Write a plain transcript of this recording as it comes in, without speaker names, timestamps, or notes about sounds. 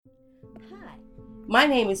My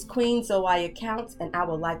name is Queen Zoaya Counts, and I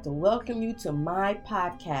would like to welcome you to my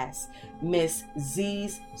podcast, Miss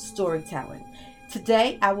Z's Storytelling.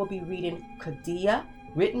 Today, I will be reading Khadijah,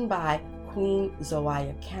 written by Queen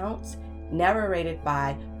Zoaya Counts, narrated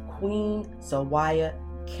by Queen Zoaya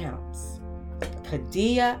Counts.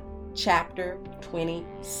 Khadijah, Chapter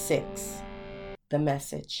 26. The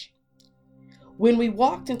Message. When we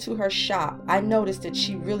walked into her shop, I noticed that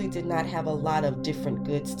she really did not have a lot of different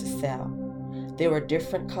goods to sell. There were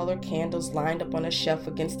different colored candles lined up on a shelf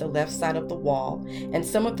against the left side of the wall, and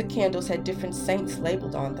some of the candles had different saints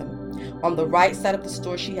labeled on them. On the right side of the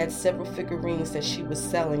store, she had several figurines that she was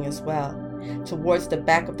selling as well. Towards the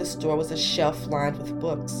back of the store was a shelf lined with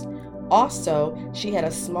books. Also, she had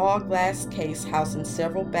a small glass case housing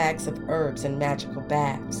several bags of herbs and magical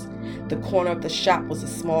baths. The corner of the shop was a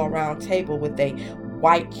small round table with a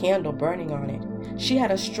white candle burning on it. She had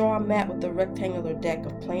a straw mat with a rectangular deck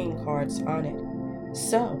of playing cards on it.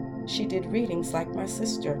 So, she did readings like my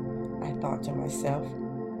sister, I thought to myself.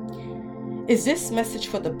 Is this message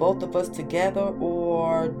for the both of us together,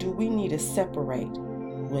 or do we need to separate?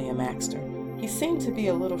 William asked her. He seemed to be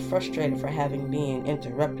a little frustrated for having been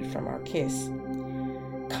interrupted from our kiss.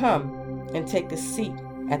 Come and take a seat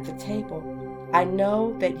at the table. I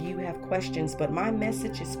know that you have questions, but my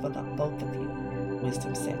message is for the both of you,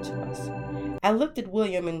 Wisdom said to us. I looked at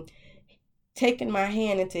William, and taking my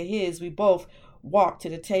hand into his, we both walked to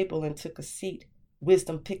the table and took a seat.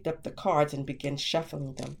 Wisdom picked up the cards and began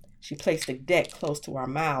shuffling them. She placed the deck close to our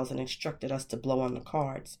mouths and instructed us to blow on the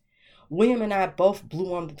cards. William and I both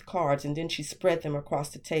blew on the cards, and then she spread them across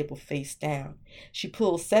the table face down. She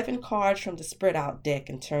pulled 7 cards from the spread out deck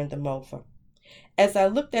and turned them over. As I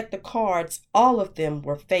looked at the cards, all of them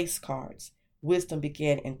were face cards. Wisdom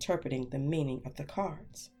began interpreting the meaning of the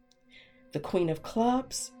cards. The Queen of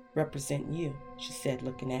Clubs represent you, she said,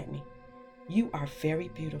 looking at me. You are very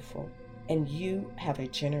beautiful, and you have a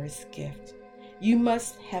generous gift. You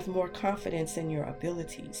must have more confidence in your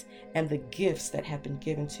abilities and the gifts that have been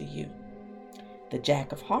given to you. The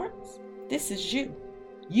Jack of Hearts, this is you.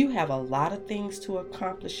 You have a lot of things to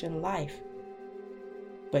accomplish in life,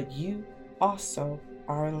 but you also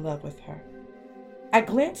are in love with her. I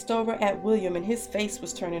glanced over at William, and his face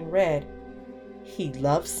was turning red. He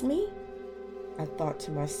loves me? I thought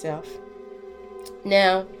to myself.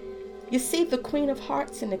 Now, you see the Queen of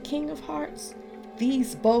Hearts and the King of Hearts?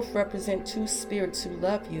 These both represent 2 spirits who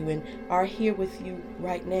love you and are here with you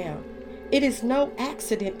right now. It is no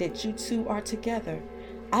accident that you two are together.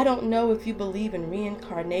 I don't know if you believe in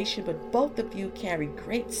reincarnation, but both of you carry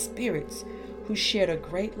great spirits who shared a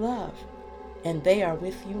great love, and they are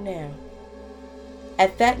with you now.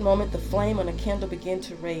 At that moment, the flame on the candle began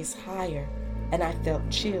to raise higher, and I felt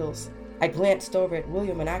chills. I glanced over at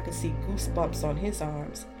William, and I could see goosebumps on his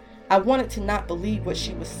arms. I wanted to not believe what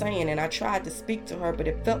she was saying, and I tried to speak to her, but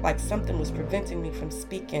it felt like something was preventing me from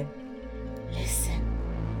speaking. Listen,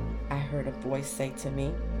 I heard a voice say to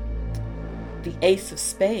me. The Ace of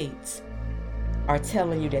Spades are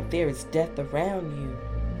telling you that there is death around you,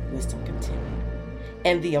 Wisdom continued,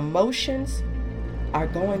 and the emotions are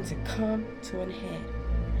going to come to an head.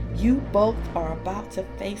 You both are about to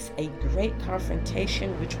face a great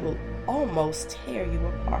confrontation which will almost tear you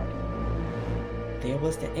apart. There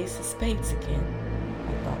was the Ace of Spades again,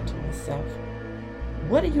 I thought to myself.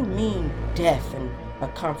 What do you mean, death and a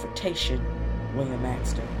confrontation? William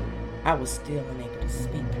asked her. I was still unable to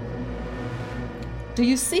speak. Do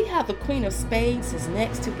you see how the Queen of Spades is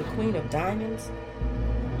next to the Queen of Diamonds?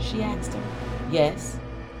 She asked him. Yes.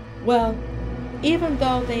 Well, even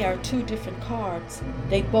though they are 2 different cards,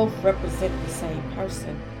 they both represent the same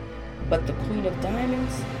person. But the Queen of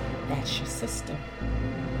Diamonds, that's your sister.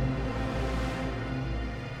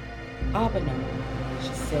 Abana,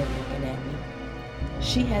 she said, looking at me.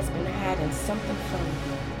 She has been hiding something from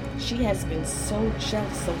you. She has been so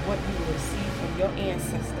jealous of what you will receive from your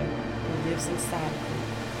ancestor who lives inside of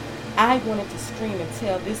you. I wanted to scream and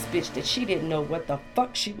tell this bitch that she didn't know what the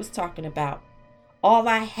fuck she was talking about. All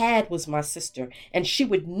I had was my sister, and she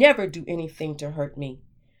would never do anything to hurt me.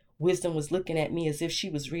 Wisdom was looking at me as if she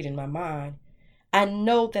was reading my mind. I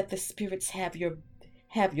know that the spirits have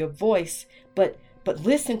your voice, but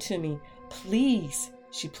listen to me, please,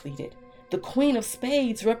 she pleaded. The Queen of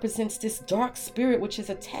Spades represents this dark spirit which has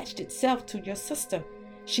attached itself to your sister.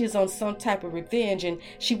 She is on some type of revenge, and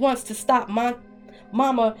she wants to stop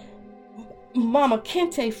Mama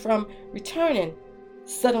Kente from returning.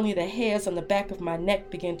 Suddenly the hairs on the back of my neck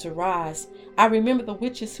began to rise. I remember the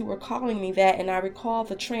witches who were calling me that, and I recall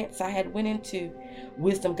the trance I had went into.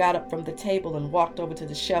 Wisdom got up from the table and walked over to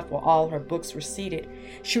the shelf where all her books were seated.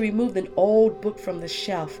 She removed an old book from the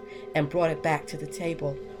shelf and brought it back to the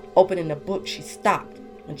table. Opening the book, she stopped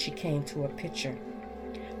when she came to a picture.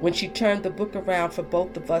 When she turned the book around for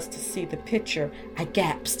both of us to see the picture, I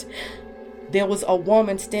gasped. There was a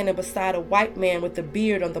woman standing beside a white man with a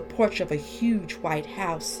beard on the porch of a huge white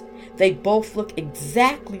house. They both looked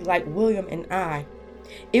exactly like William and I.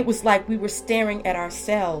 It was like we were staring at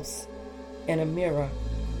ourselves in a mirror.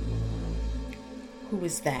 "Who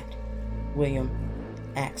is that?" William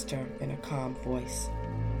asked her in a calm voice.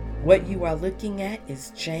 "What you are looking at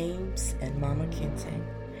is James and Mama Kente."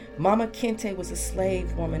 Mama Kente was a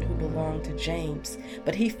slave woman who belonged to James,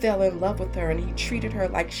 but he fell in love with her and he treated her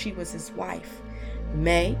like she was his wife.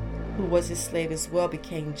 May, who was his slave as well,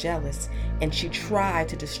 became jealous and she tried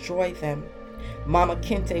to destroy them. Mama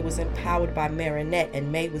Kente was empowered by Marinette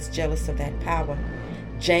and May was jealous of that power.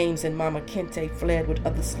 James and Mama Kente fled with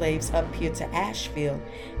other slaves up here to Asheville,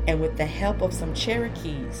 and with the help of some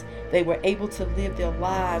Cherokees, they were able to live their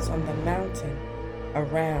lives on the mountain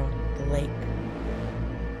around the lake.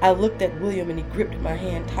 I looked at William and he gripped my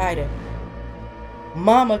hand tighter.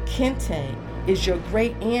 "Mama Kente is your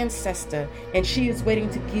great ancestor, and she is waiting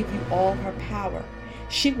to give you all her power.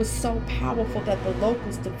 She was so powerful that the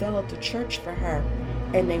locals developed a church for her,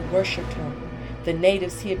 and they worshiped her. The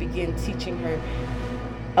natives here began teaching her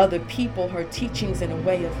other people her teachings and a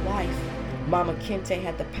way of life. Mama Kente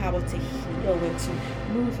had the power to heal and to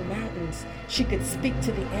move mountains. She could speak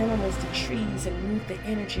to the animals, the trees, and move the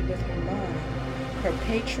energy with her mind. Her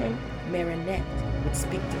patron, Marinette, would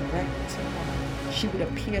speak directly to her. She would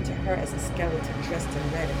appear to her as a skeleton dressed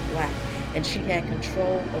in red and black, and she had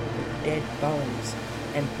control over the dead bones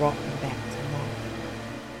and brought them back to life.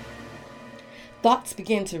 Thoughts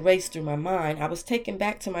began to race through my mind. I was taken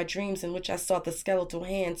back to my dreams in which I saw the skeletal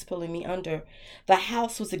hands pulling me under. The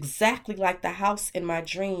house was exactly like the house in my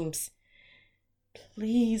dreams.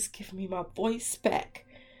 "Please give me my voice back,"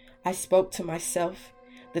 I spoke to myself.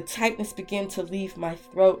 The tightness began to leave my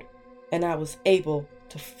throat, and I was able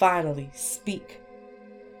to finally speak.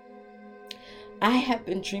 "I have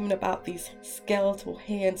been dreaming about these skeletal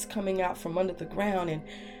hands coming out from under the ground, and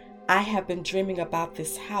I have been dreaming about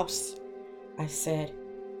this house," I said.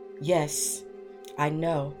 "Yes, I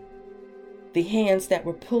know. The hands that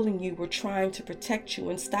were pulling you were trying to protect you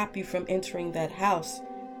and stop you from entering that house,"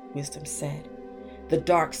 Wisdom said. "The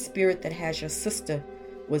dark spirit that has your sister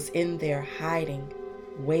was in there hiding,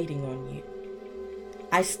 waiting on you."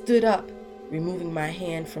 I stood up, removing my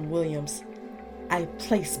hand from William's. I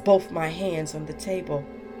placed both my hands on the table.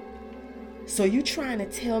 "So you trying to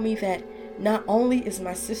tell me that not only is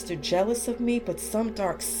my sister jealous of me, but some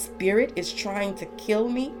dark spirit is trying to kill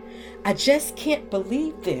me? I just can't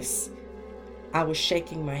believe this." I was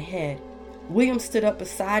shaking my head. William stood up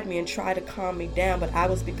beside me and tried to calm me down, but I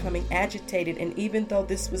was becoming agitated, and even though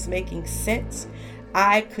this was making sense,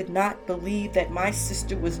 I could not believe that my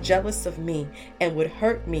sister was jealous of me and would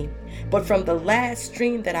hurt me. But from the last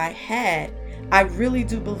dream that I had, I really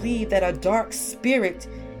do believe that a dark spirit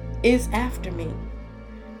is after me.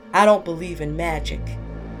 "I don't believe in magic,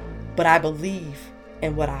 but I believe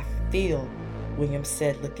in what I feel," William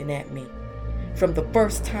said, looking at me. "From the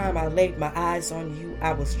first time I laid my eyes on you,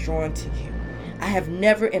 I was drawn to you. I have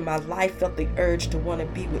never in my life felt the urge to want to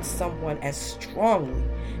be with someone as strongly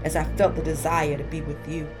as I felt the desire to be with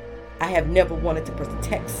you. I have never wanted to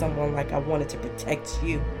protect someone like I wanted to protect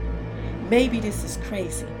you. Maybe this is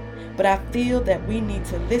crazy, but I feel that we need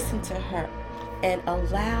to listen to her and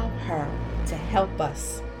allow her to help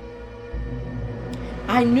us."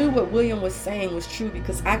 I knew what William was saying was true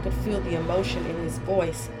because I could feel the emotion in his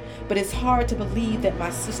voice, but it's hard to believe that my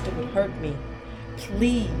sister would hurt me.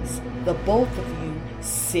 "Please, the both of you,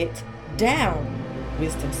 sit down,"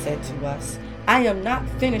 Wisdom said to us. "I am not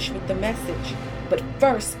finished with the message, but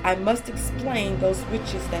first I must explain those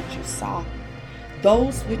witches that you saw.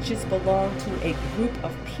 Those witches belong to a group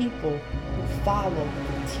of people who follow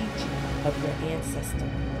the teaching of your ancestor."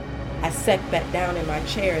 I sat back down in my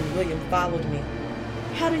chair and William followed me.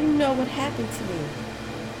 "How do you know what happened to me?"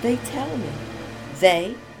 "They tell me."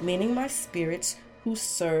 "They," meaning my spirits who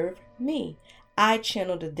serve me. I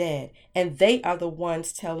channel the dead, and they are the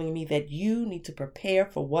ones telling me that you need to prepare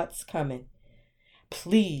for what's coming.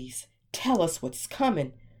 "Please, tell us what's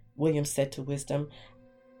coming," William said to Wisdom.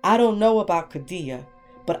 "I don't know about Kadia,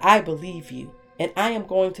 but I believe you, and I am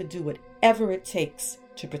going to do whatever it takes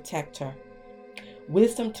to protect her."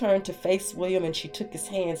 Wisdom turned to face William and she took his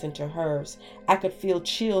hands into hers. I could feel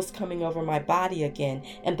chills coming over my body again,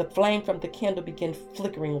 and the flame from the candle began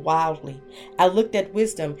flickering wildly. I looked at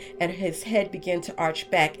Wisdom and his head began to arch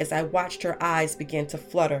back as I watched her eyes begin to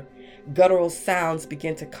flutter. Guttural sounds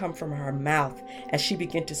began to come from her mouth as she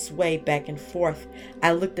began to sway back and forth.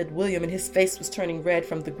 I looked at William and his face was turning red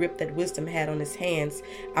from the grip that Wisdom had on his hands.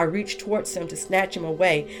 I reached towards him to snatch him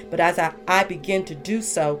away, but as I began to do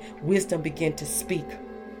so, Wisdom began to speak.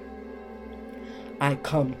 I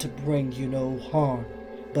come to bring you no harm,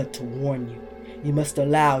 but to warn you. You must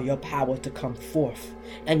allow your power to come forth,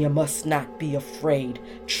 and you must not be afraid.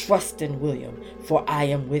 Trust in William, for I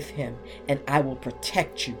am with him, and I will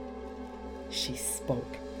protect you. She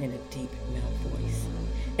spoke in a deep male voice.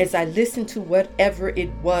 As I listened to whatever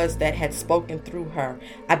it was that had spoken through her,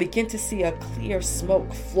 I began to see a clear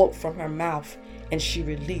smoke float from her mouth, and she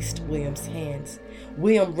released William's hands.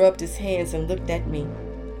 William rubbed his hands and looked at me.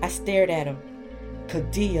 I stared at him.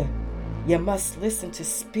 Khadijah, you must listen to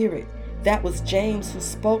Spirit. That was James who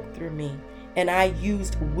spoke through me, and I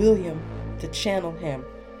used William to channel him.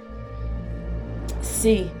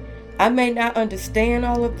 See, I may not understand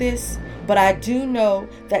all of this, but I do know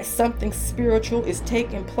that something spiritual is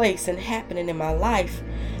taking place and happening in my life.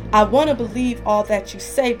 I want to believe all that you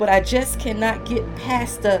say, but I just cannot get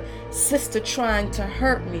past the sister trying to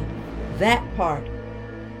hurt me. That part.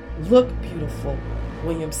 Look, beautiful,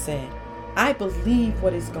 William said. I believe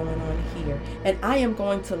what is going on here, and I am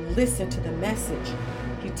going to listen to the message.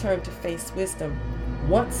 He turned to face Wisdom.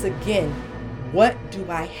 Once again, what do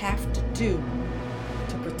I have to do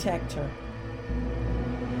to protect her?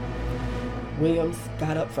 Williams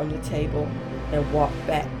got up from the table and walked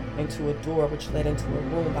back into a door which led into a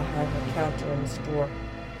room behind her counter in the store.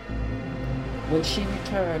 When she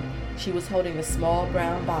returned, she was holding a small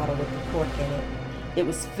brown bottle with the cork in it. It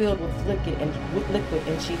was filled with liquid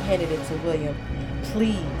and she handed it to William.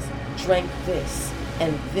 Please drink this,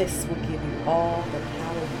 and this will give you all the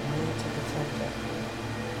power you need to protect her.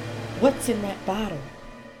 What's in that bottle?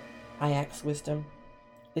 I asked Wisdom.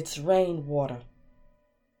 It's rainwater.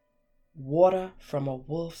 Water from a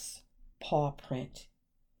wolf's paw print.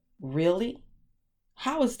 Really?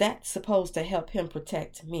 How is that supposed to help him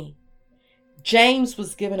protect me? James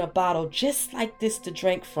was given a bottle just like this to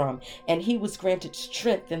drink from, and he was granted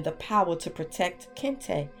strength and the power to protect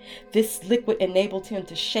Kente. This liquid enabled him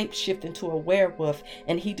to shapeshift into a werewolf,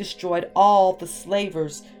 and he destroyed all the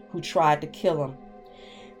slavers who tried to kill him.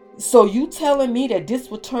 So you telling me that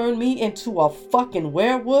this would turn me into a fucking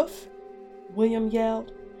werewolf? William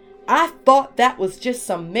yelled. I thought that was just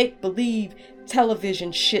some make-believe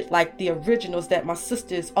television shit like the originals that my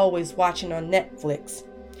sister is always watching on Netflix.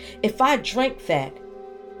 If I drank that,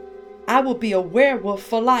 I will be a werewolf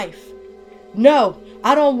for life. No,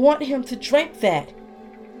 I don't want him to drink that,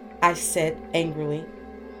 I said angrily.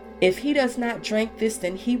 If he does not drink this,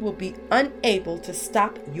 then he will be unable to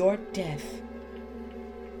stop your death.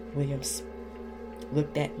 Williams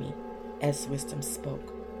looked at me as Wisdom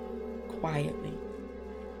spoke, quietly.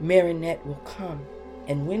 Marinette will come,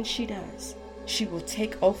 and when she does, she will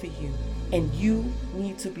take over you, and you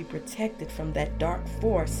need to be protected from that dark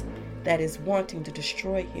force that is wanting to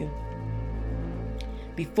destroy you.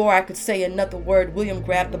 Before I could say another word, William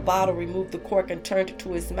grabbed the bottle, removed the cork, and turned it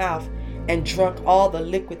to his mouth and drank all the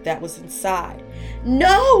liquid that was inside.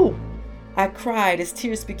 No! I cried as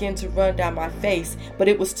tears began to run down my face, but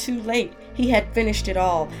it was too late. He had finished it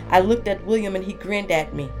all. I looked at William and he grinned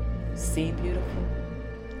at me. See, beautiful?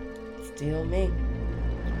 Still me.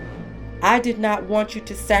 I did not want you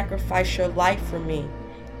to sacrifice your life for me,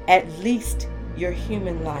 at least your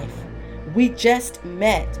human life. We just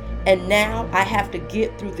met, and now I have to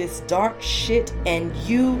get through this dark shit, and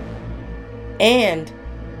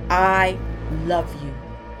I love you,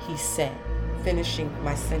 he said, finishing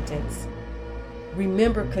my sentence.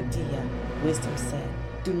 Remember, Khadijah, Wisdom said,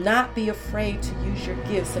 do not be afraid to use your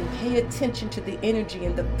gifts and pay attention to the energy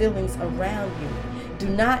and the feelings around you. Do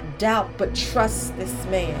not doubt, but trust this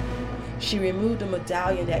man. She removed a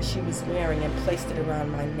medallion that she was wearing and placed it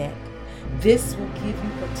around my neck. This will give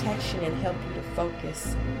you protection and help you to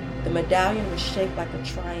focus. The medallion was shaped like a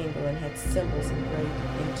triangle and had symbols engraved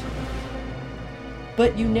into it.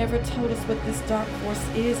 But you never told us what this dark force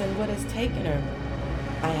is and what has taken her,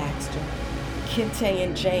 I asked her. Kente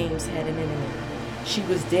and James had an enemy. She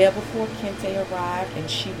was there before Kente arrived, and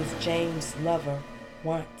she was James' lover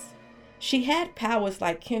once. She had powers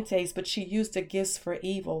like Kente's, but she used her gifts for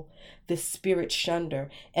evil. The spirit shunned her,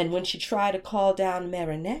 and when she tried to call down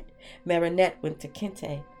Marinette, Marinette went to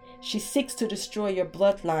Kente. She seeks to destroy your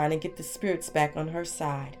bloodline and get the spirits back on her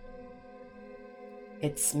side.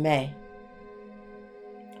 It's May.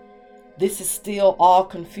 This is still all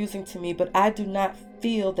confusing to me, but I do not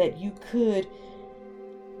feel that you could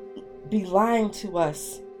be lying to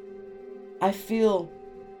us. I feel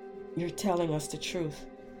you're telling us the truth.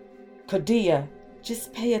 Qadiyah,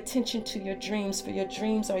 just pay attention to your dreams, for your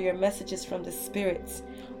dreams are your messages from the spirits.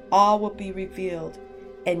 All will be revealed,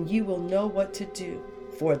 and you will know what to do,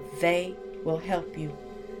 for they will help you.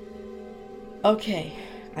 Okay,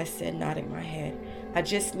 I said, nodding my head. I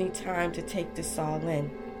just need time to take this all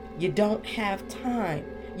in. You don't have time.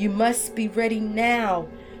 You must be ready now,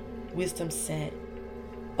 Wisdom said.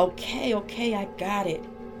 Okay, I got it.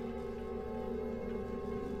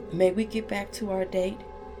 May we get back to our date?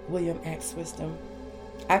 William asked Wisdom.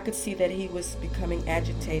 I could see that he was becoming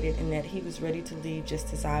agitated and that he was ready to leave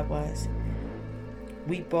just as I was.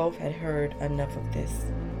 We both had heard enough of this.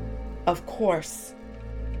 Of course,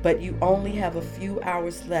 but you only have a few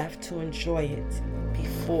hours left to enjoy it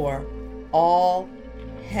before all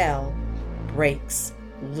hell breaks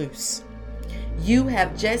loose. You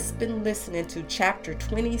have just been listening to chapter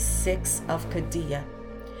 26 of Qadiyah.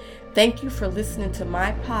 Thank you for listening to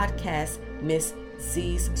my podcast, Miss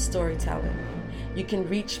Z's Storytelling. You can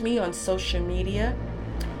reach me on social media.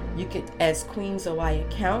 You can as Queen Zoya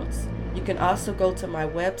Counts. You can also go to my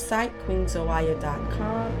website,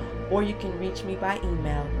 queenzoya.com, or you can reach me by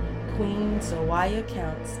email,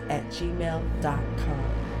 queenzoyacounts@gmail.com.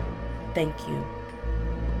 Thank you.